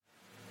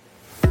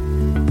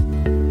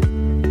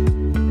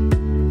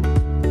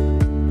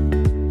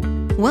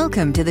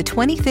Welcome to the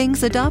 20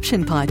 Things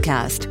Adoption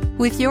Podcast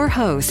with your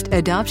host,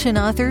 adoption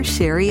author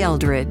Sherry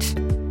Eldridge.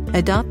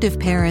 Adoptive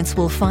parents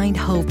will find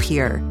hope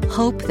here,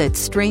 hope that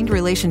strained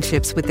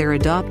relationships with their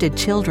adopted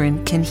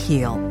children can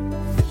heal.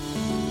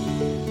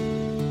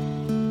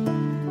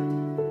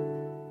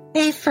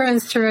 Hey,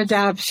 friends through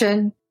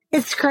adoption.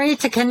 It's great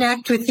to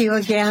connect with you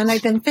again.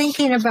 I've been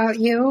thinking about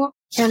you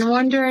and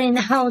wondering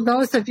how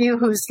those of you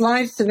whose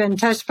lives have been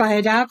touched by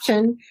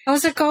adoption,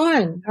 how's it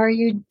going? Are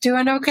you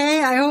doing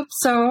okay? I hope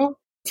so.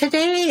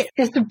 Today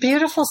is a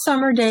beautiful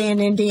summer day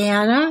in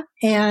Indiana,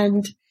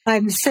 and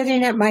I'm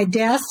sitting at my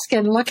desk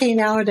and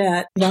looking out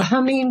at the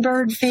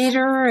hummingbird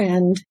feeder,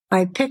 and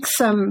I picked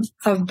some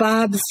of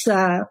Bob's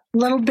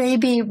little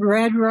baby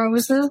red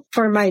roses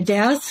for my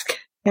desk,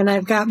 and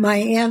I've got my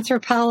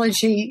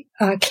anthropology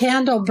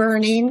candle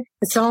burning.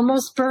 It's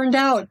almost burned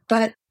out,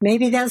 but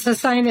maybe that's a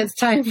sign it's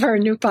time for a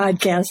new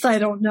podcast. I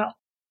don't know.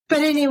 But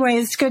anyway,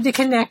 it's good to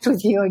connect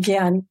with you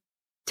again.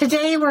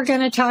 Today, we're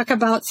going to talk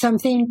about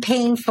something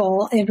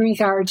painful in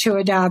regard to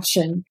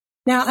adoption.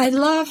 Now,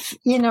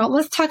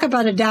 let's talk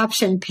about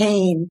adoption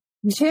pain.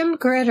 Jim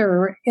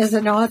Gritter is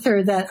an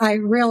author that I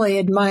really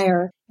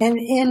admire. And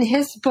in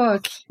his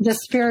book, The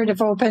Spirit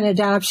of Open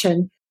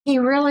Adoption, he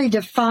really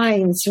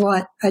defines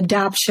what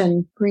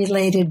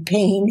adoption-related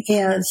pain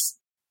is.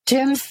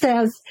 Jim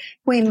says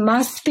we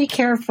must be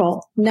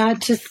careful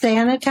not to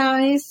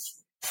sanitize,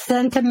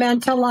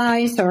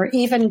 sentimentalize, or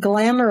even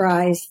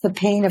glamorize the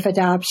pain of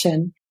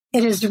adoption.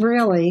 It is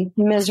really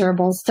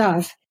miserable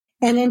stuff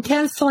and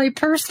intensely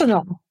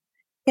personal.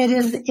 It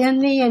is in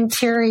the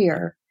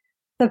interior.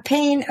 The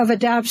pain of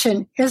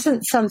adoption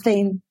isn't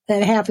something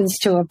that happens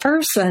to a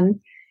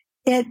person.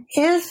 It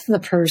is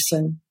the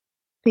person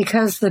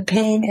because the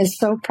pain is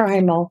so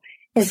primal,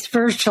 it's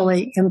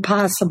virtually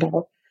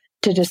impossible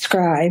to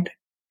describe.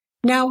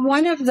 Now,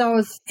 one of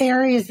those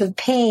areas of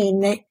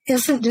pain that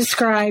isn't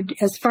described,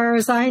 as far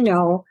as I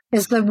know,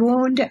 is the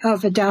wound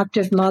of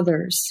adoptive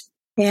mothers.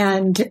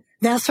 And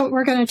that's what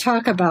we're going to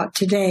talk about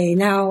today.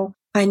 Now,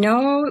 I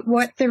know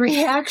what the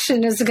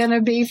reaction is going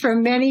to be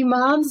from many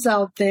moms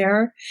out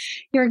there.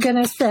 You're going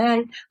to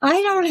say,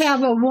 I don't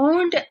have a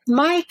wound.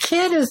 My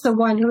kid is the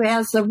one who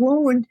has the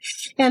wound.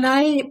 And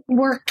I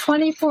work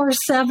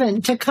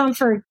 24/7 to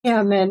comfort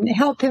him and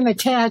help him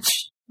attach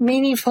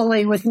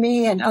meaningfully with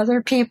me and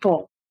other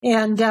people.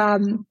 And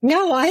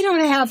no, I don't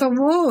have a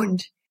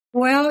wound.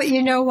 Well,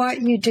 you know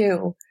what? You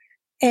do.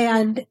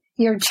 And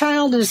your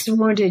child is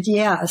wounded,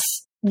 yes.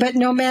 But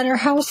no matter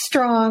how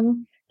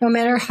strong, no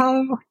matter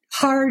how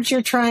hard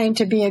you're trying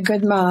to be a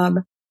good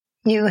mom,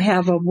 you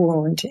have a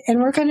wound.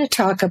 And we're going to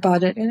talk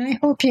about it. And I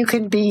hope you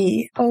can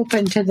be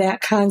open to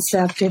that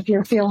concept if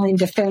you're feeling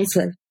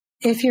defensive.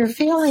 If you're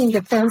feeling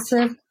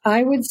defensive,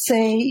 I would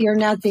say you're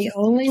not the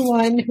only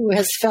one who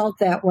has felt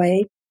that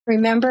way.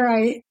 Remember,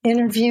 I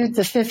interviewed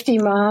the 50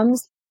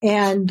 moms,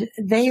 and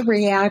they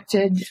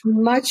reacted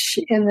much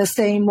in the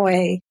same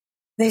way.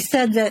 They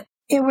said that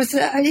it was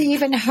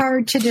even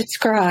hard to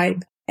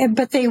describe,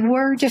 but they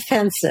were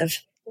defensive.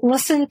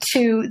 Listen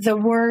to the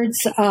words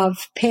of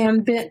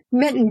Pam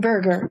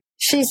Mittenberger.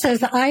 She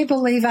says, I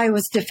believe I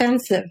was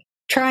defensive,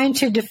 trying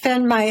to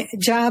defend my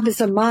job as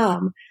a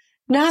mom.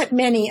 Not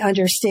many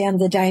understand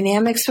the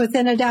dynamics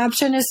within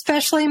adoption,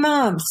 especially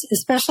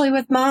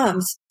with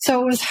moms.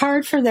 So it was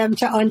hard for them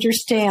to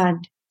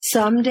understand.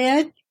 Some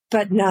did,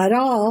 but not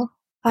all.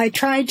 I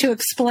tried to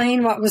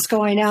explain what was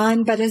going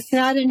on, but it's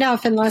not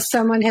enough unless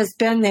someone has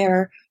been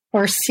there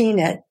or seen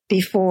it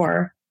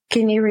before.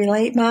 Can you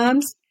relate,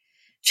 moms?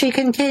 She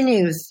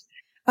continues,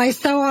 I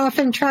so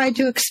often tried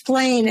to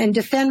explain and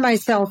defend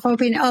myself,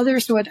 hoping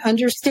others would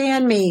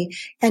understand me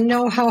and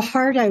know how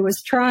hard I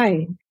was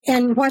trying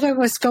and what I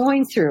was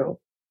going through.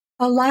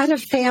 A lot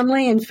of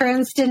family and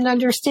friends didn't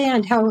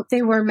understand how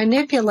they were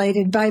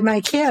manipulated by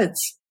my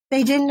kids.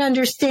 They didn't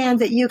understand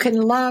that you can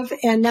love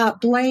and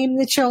not blame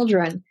the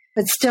children,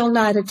 but still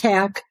not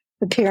attack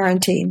the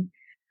parenting.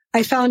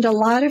 I found a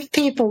lot of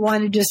people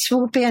wanted to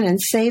swoop in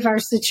and save our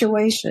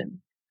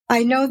situation.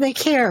 I know they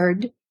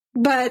cared,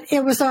 but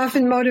it was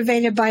often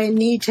motivated by a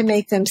need to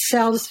make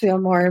themselves feel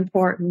more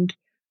important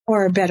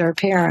or a better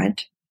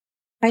parent.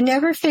 I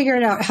never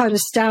figured out how to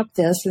stop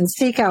this and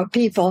seek out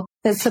people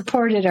that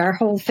supported our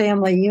whole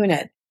family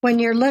unit. When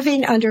you're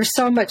living under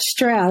so much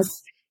stress,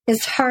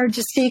 it's hard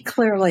to see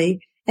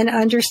clearly and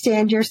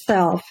understand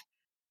yourself,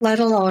 let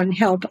alone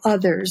help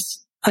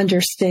others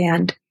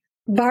understand.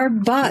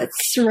 Barb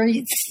Butts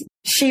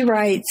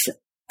writes,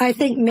 I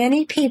think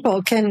many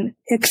people can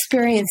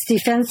experience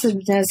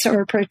defensiveness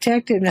or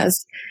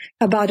protectiveness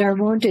about our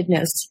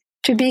woundedness.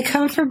 To be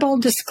comfortable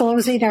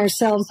disclosing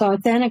ourselves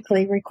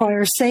authentically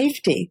requires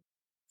safety.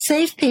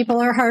 Safe people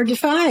are hard to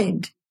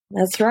find.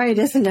 That's right,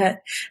 isn't it?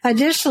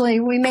 Additionally,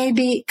 we may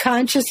be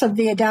conscious of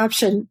the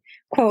adoption,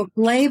 quote,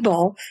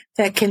 label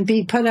that can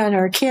be put on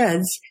our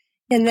kids,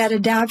 in that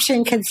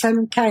adoption can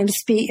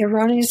sometimes be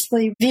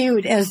erroneously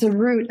viewed as the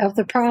root of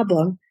the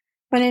problem,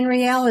 when in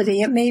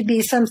reality it may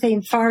be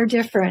something far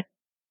different.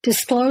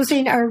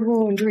 Disclosing our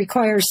wound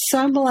requires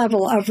some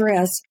level of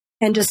risk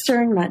and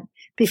discernment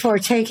before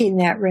taking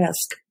that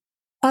risk.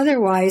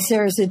 Otherwise,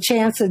 there is a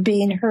chance of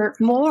being hurt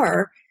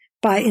more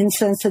by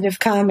insensitive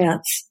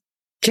comments,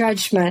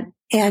 judgment,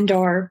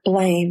 and/or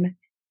blame.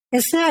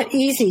 It's not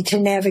easy to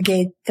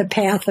navigate the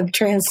path of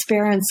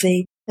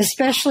transparency,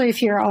 especially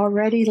if you're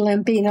already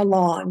limping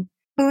along.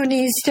 Who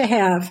needs to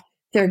have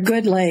their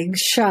good legs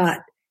shot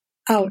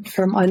out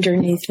from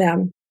underneath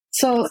them?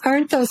 So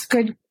aren't those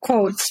good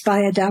quotes by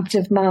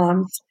adoptive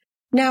moms?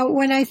 Now,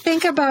 when I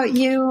think about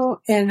you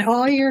and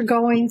all you're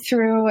going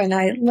through, and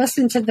I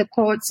listen to the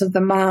quotes of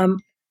the mom,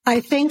 I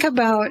think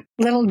about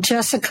little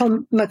Jessica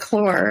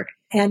McClure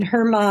and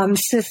her mom,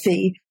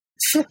 Sissy.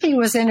 Sissy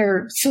was in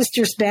her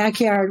sister's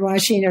backyard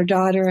watching her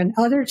daughter and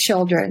other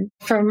children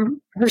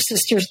from her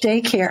sister's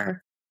daycare.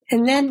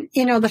 And then,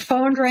 the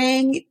phone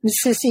rang.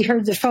 Sissy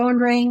heard the phone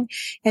ring,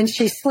 and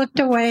she slipped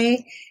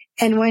away.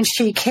 And when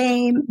she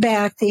came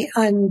back, the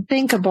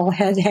unthinkable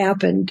had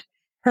happened.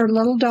 Her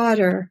little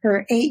daughter,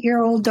 her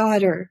 8-year-old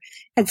daughter,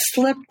 had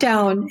slipped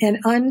down an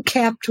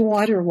uncapped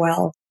water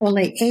well,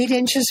 only 8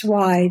 inches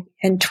wide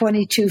and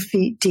 22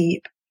 feet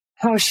deep.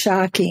 How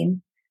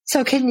shocking.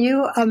 So can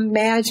you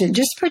imagine?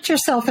 Just put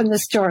yourself in the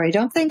story.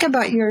 Don't think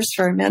about yours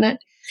for a minute.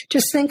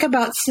 Just think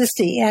about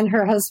Sissy and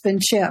her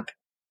husband, Chip.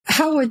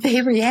 How would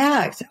they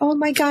react? Oh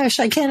my gosh,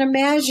 I can't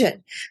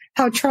imagine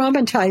how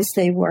traumatized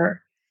they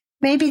were.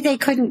 Maybe they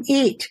couldn't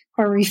eat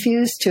or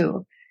refused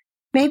to.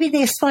 Maybe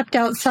they slept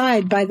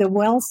outside by the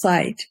well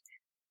site.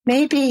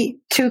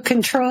 Maybe to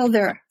control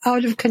their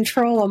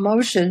out-of-control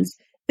emotions,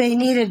 they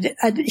needed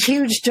a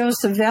huge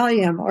dose of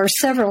Valium or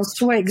several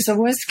swigs of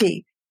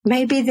whiskey.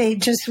 Maybe they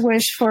just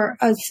wished for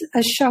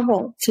a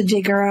shovel to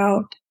dig her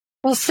out.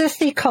 Well,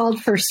 Sissy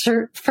called for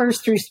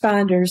first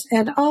responders,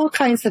 and all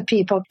kinds of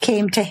people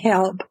came to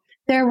help.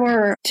 There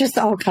were just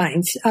all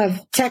kinds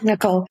of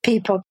technical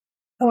people.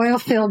 Oil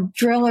field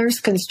drillers,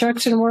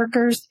 construction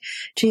workers,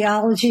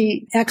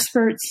 geology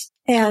experts,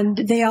 and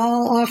they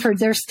all offered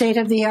their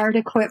state-of-the-art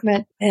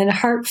equipment, and a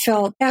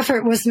heartfelt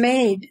effort was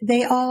made.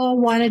 They all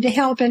wanted to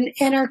help in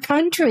our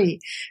country.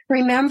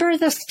 Remember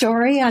the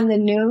story on the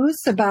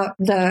news about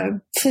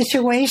the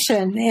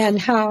situation and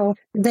how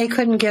they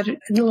couldn't get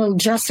little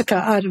Jessica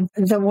out of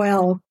the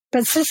well?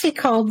 But Sissy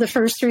called the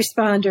first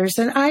responders,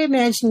 and I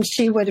imagine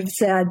she would have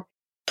said,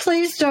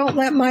 "Please don't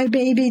let my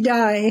baby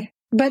die."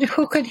 But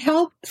who could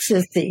help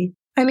Sissy?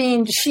 I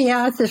mean,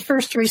 the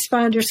first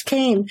responders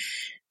came,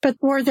 but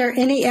were there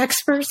any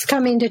experts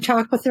coming to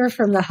talk with her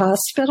from the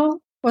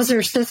hospital? Was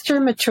her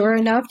sister mature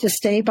enough to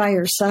stay by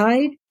her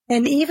side?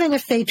 And even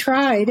if they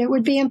tried, it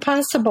would be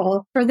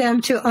impossible for them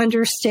to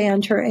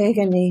understand her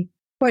agony.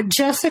 What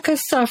Jessica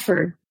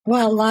suffered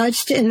while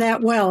lodged in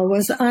that well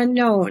was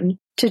unknown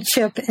to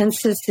Chip and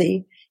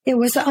Sissy. It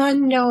was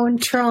unknown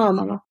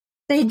trauma.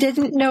 They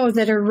didn't know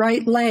that her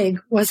right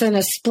leg was in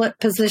a split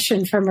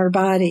position from her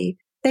body.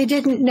 They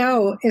didn't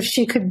know if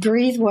she could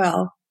breathe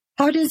well.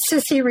 How did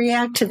Sissy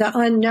react to the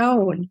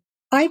unknown?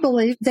 I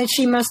believe that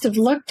she must have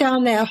looked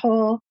down that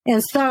hole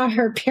and saw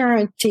her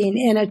parenting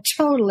in a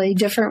totally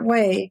different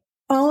way.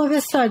 All of a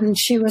sudden,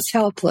 she was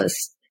helpless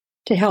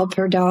to help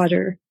her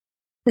daughter.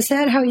 Is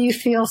that how you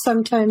feel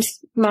sometimes,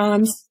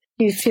 moms?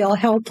 You feel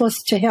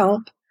helpless to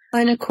help,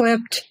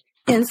 unequipped,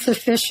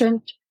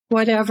 insufficient,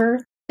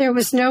 whatever? There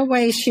was no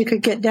way she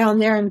could get down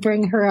there and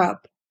bring her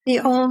up. The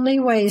only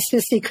way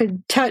Sissy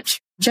could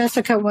touch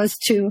Jessica was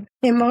to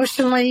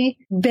emotionally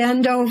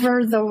bend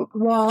over the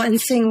wall and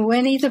sing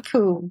Winnie the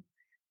Pooh,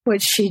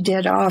 which she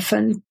did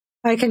often.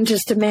 I can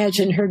just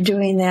imagine her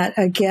doing that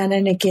again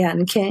and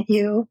again, can't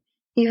you?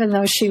 Even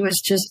though she was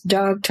just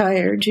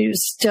dog-tired, she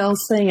was still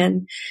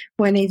singing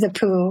Winnie the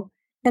Pooh.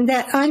 And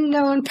that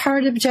unknown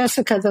part of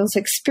Jessica, those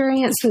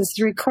experiences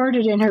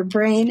recorded in her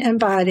brain and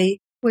body,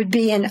 would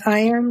be an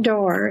iron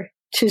door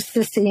to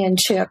Sissy and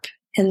Chip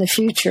in the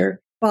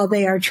future while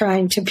they are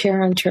trying to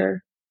parent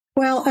her.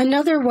 Well,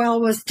 another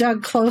well was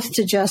dug close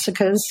to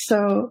Jessica's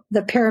so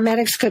the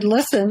paramedics could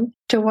listen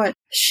to what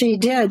she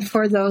did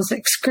for those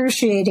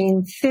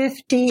excruciating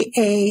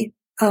 58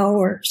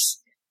 hours.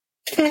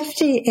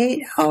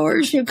 58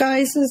 hours, you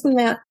guys, isn't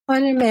that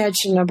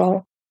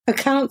unimaginable?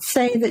 Accounts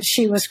say that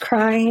she was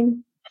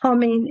crying,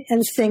 humming,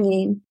 and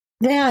singing.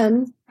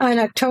 Then, on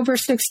October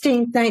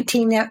 16,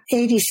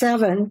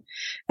 1987,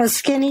 a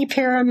skinny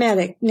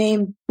paramedic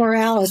named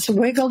Morales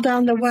wiggled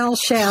down the well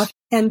shaft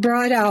and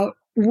brought out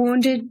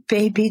wounded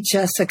baby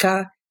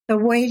Jessica. The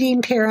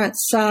waiting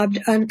parents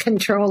sobbed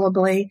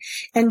uncontrollably.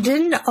 And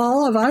didn't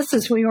all of us,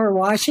 as we were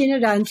watching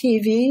it on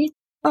TV?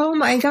 Oh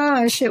my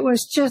gosh, it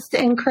was just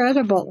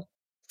incredible.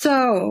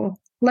 So,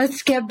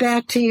 let's get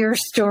back to your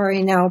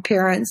story now,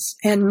 parents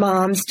and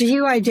moms. Do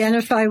you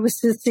identify with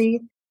Sissy?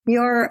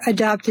 Your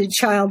adopted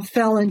child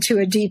fell into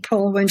a deep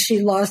hole when she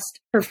lost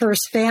her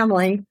first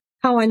family.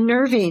 How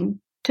unnerving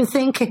to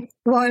think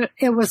what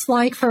it was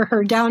like for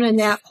her down in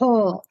that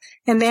hole.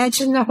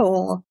 Imagine the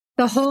hole.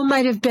 The hole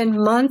might have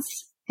been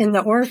months in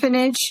the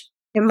orphanage.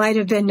 It might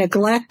have been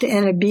neglect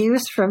and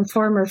abuse from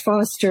former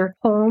foster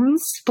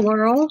homes,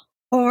 plural,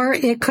 or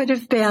it could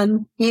have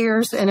been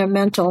years in a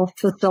mental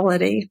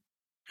facility.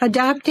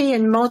 Adoptee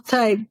and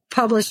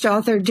multi-published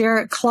author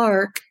Derek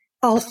Clark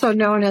also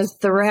known as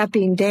the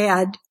rapping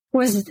dad,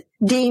 was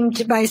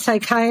deemed by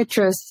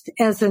psychiatrists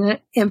as an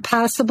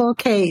impossible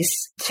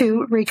case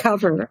to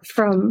recover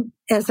from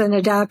as an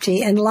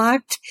adoptee and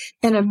locked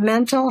in a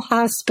mental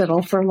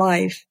hospital for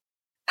life.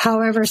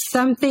 However,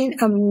 something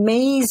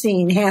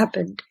amazing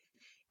happened,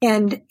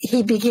 and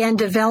he began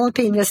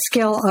developing the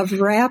skill of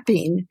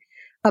rapping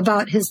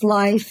about his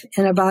life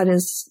and about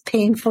his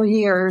painful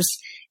years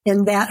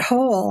in that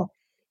hole.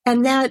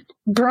 And that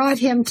brought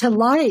him to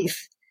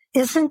life.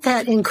 Isn't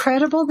that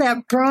incredible?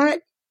 That brought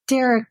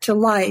Derek to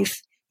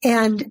life.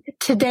 And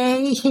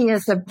today he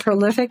is a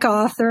prolific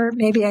author.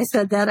 Maybe I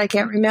said that, I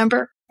can't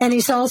remember. And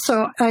he's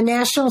also a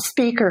national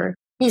speaker.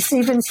 He's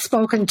even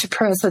spoken to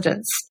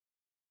presidents.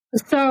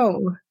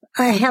 So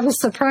I have a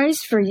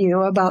surprise for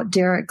you about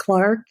Derek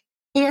Clark.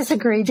 He has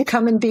agreed to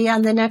come and be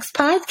on the next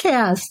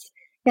podcast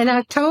in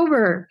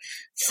October.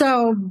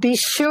 So be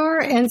sure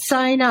and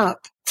sign up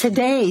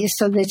today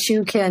so that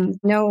you can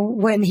know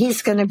when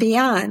he's going to be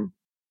on.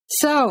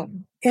 So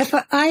if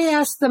I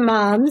ask the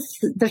moms,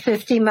 the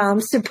 50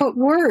 moms, to put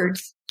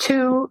words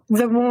to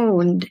the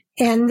wound,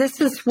 and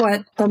this is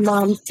what the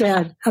mom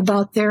said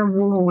about their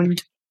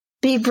wound.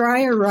 Bea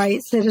Breyer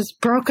writes, "It has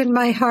broken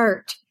my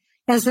heart.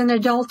 As an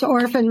adult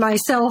orphan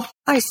myself,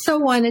 I so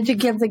wanted to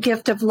give the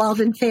gift of love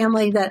and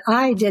family that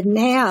I didn't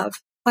have.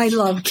 I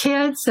love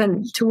kids,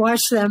 and to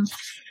watch them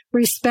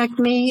respect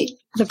me,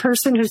 the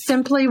person who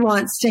simply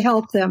wants to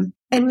help them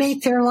and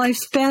make their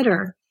lives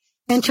better,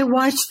 and to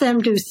watch them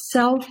do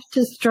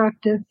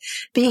self-destructive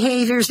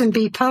behaviors and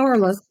be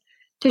powerless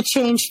to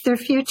change their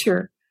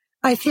future.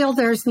 I feel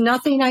there's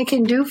nothing I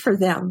can do for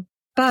them,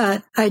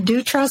 but I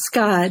do trust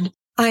God.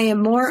 I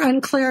am more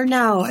unclear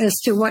now as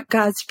to what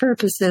God's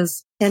purpose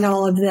is in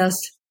all of this.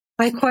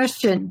 I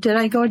question, did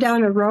I go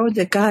down a road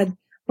that God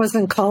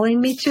wasn't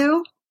calling me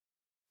to?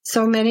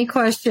 So many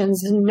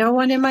questions, and no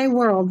one in my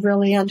world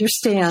really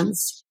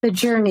understands. The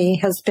journey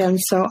has been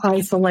so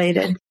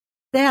isolated."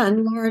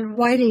 Then Lauren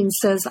Whiting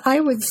says,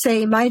 "I would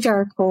say my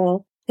dark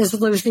hole is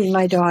losing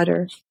my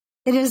daughter.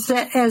 It is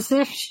as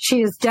if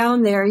she is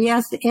down there,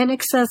 yes,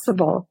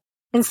 inaccessible.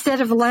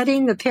 Instead of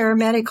letting the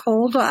paramedic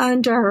hold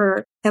onto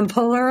her and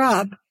pull her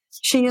up,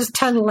 she is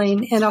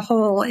tunneling in a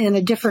hole in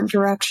a different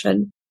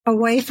direction,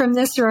 away from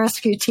this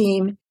rescue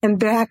team and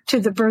back to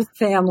the birth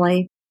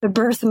family, the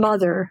birth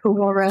mother who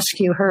will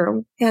rescue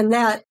her." And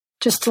that,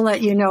 just to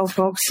let you know,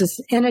 folks,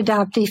 is an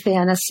adoptee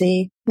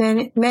fantasy.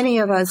 Many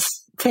of us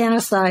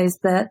fantasize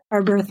that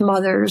our birth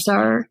mothers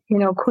are,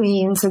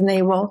 queens, and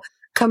they will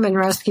come and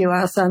rescue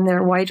us on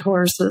their white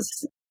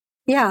horses.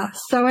 Yeah.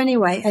 So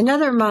anyway,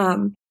 another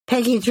mom,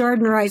 Peggy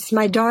Jordan, writes,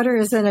 "My daughter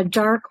is in a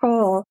dark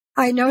hole.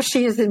 I know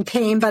she is in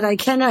pain, but I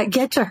cannot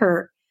get to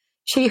her.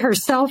 She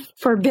herself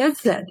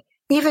forbids it.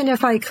 Even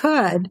if I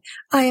could,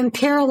 I am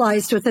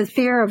paralyzed with the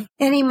fear of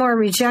any more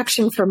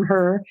rejection from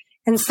her,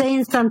 and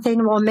saying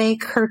something will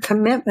make her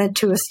commitment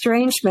to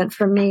estrangement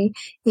from me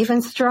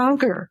even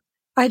stronger.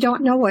 I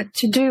don't know what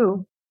to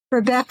do."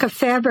 Rebecca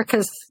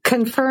Fabricus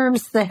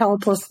confirms the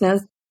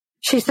helplessness.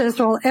 She says,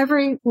 "Well,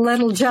 every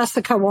little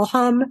Jessica will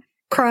hum,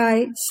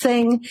 cry,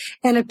 sing,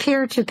 and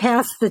appear to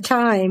pass the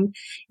time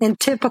in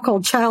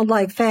typical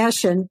childlike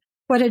fashion.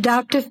 What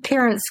adoptive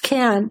parents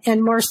can,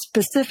 and more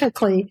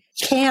specifically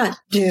can't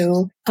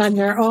do on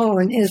their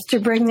own, is to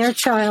bring their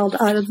child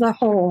out of the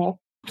hole.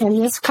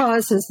 And this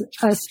causes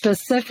a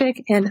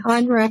specific and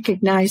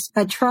unrecognized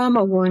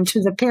trauma wound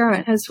to the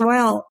parent as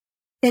well.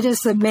 It is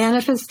the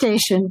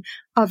manifestation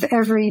of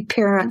every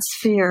parent's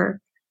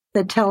fear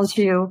that tells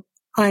you,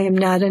 I am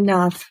not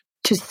enough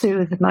to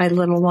soothe my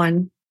little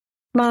one."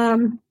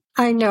 Mom,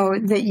 I know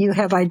that you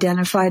have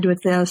identified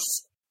with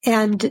this,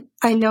 and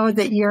I know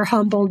that you're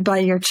humbled by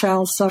your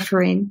child's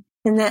suffering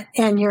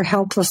and your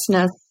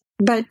helplessness.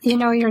 But,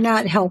 you're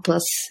not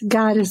helpless.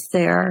 God is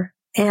there,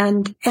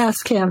 and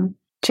ask him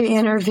to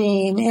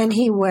intervene, and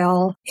he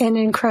will in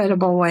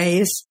incredible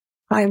ways.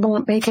 I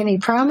won't make any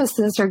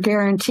promises or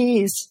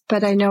guarantees,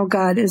 but I know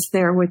God is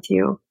there with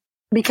you.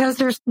 Because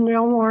there's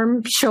no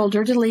warm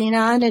shoulder to lean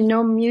on and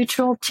no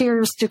mutual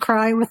tears to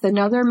cry with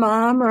another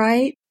mom,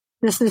 right?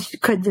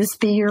 Could this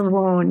be your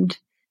wound?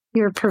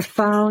 Your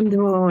profound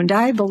wound?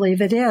 I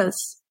believe it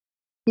is.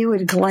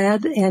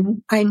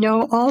 And I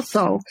know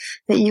also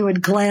that you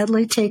would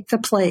gladly take the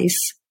place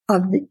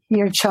of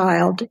your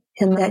child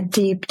in that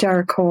deep,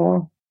 dark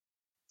hole.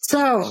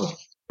 So,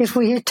 if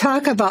we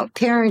talk about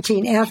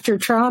parenting after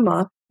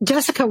trauma,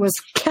 Jessica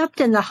was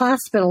kept in the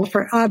hospital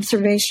for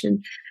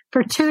observation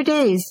for 2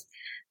 days.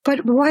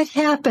 But what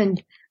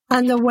happened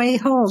on the way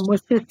home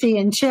with Sissy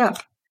and Chip?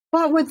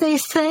 What would they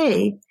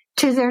say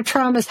to their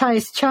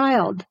traumatized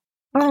child?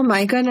 Oh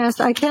my goodness,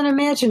 I can't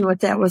imagine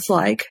what that was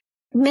like.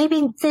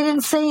 Maybe they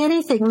didn't say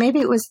anything. Maybe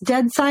it was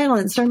dead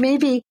silence, or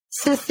maybe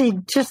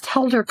Sissy just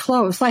held her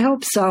close. I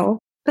hope so.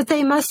 But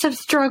they must have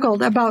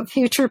struggled about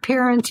future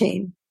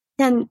parenting.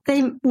 And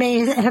they may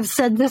have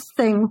said this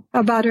thing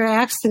about her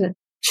accident.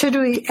 Should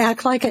we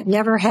act like it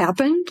never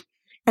happened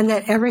and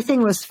that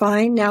everything was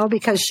fine now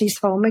because she's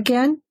home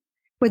again?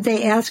 Would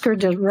they ask her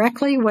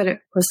directly what it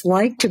was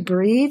like to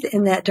breathe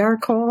in that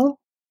dark hole?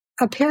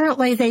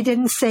 apparently they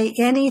didn't say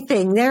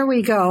anything. There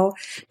we go.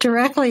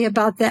 Directly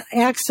about the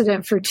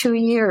accident for 2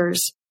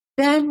 years.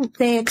 Then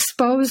they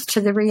exposed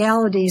to the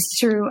realities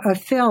through a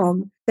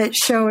film that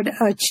showed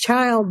a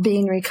child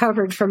being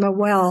recovered from a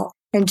well,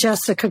 and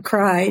Jessica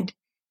cried.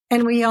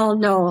 And we all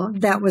know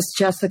that was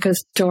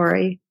Jessica's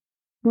story.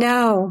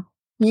 Now,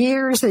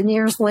 years and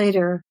years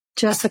later,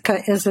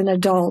 Jessica is an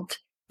adult,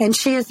 and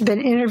she has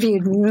been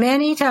interviewed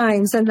many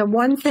times, and the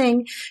one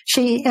thing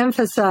she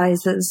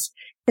emphasizes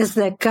is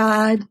that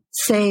God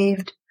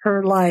saved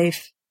her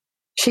life.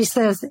 She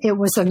says it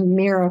was a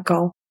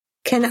miracle.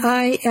 Can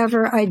I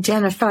ever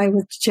identify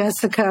with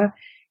Jessica?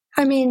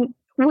 I mean,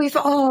 we've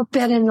all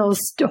been in those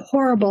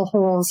horrible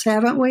holes,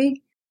 haven't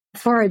we?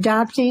 For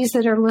adoptees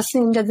that are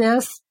listening to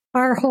this,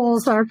 our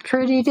holes are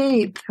pretty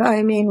deep.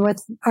 I mean, with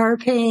our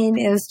pain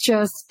is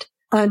just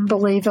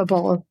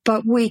unbelievable,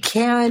 but we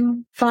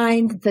can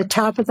find the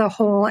top of the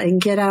hole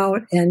and get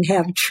out and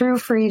have true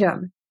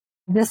freedom.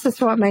 This is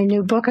what my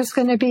new book is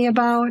going to be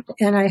about,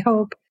 and I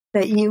hope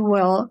that you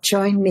will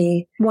join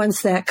me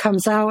once that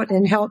comes out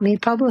and help me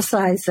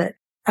publicize it.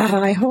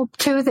 I hope,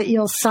 too, that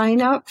you'll sign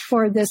up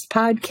for this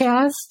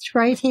podcast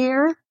right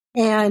here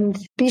and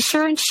be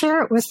sure and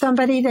share it with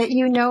somebody that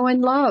you know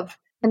and love,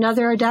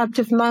 another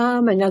adoptive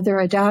mom, another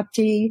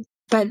adoptee.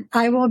 But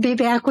I will be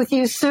back with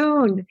you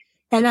soon,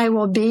 and I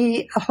will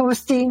be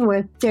hosting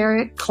with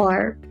Derek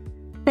Clark.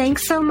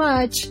 Thanks so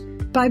much.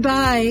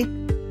 Bye-bye.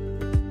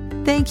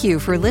 Thank you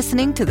for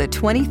listening to the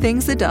 20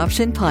 Things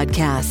Adoption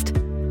podcast.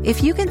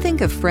 If you can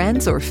think of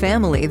friends or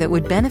family that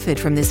would benefit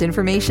from this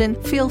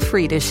information, feel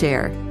free to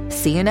share.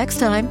 See you next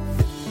time.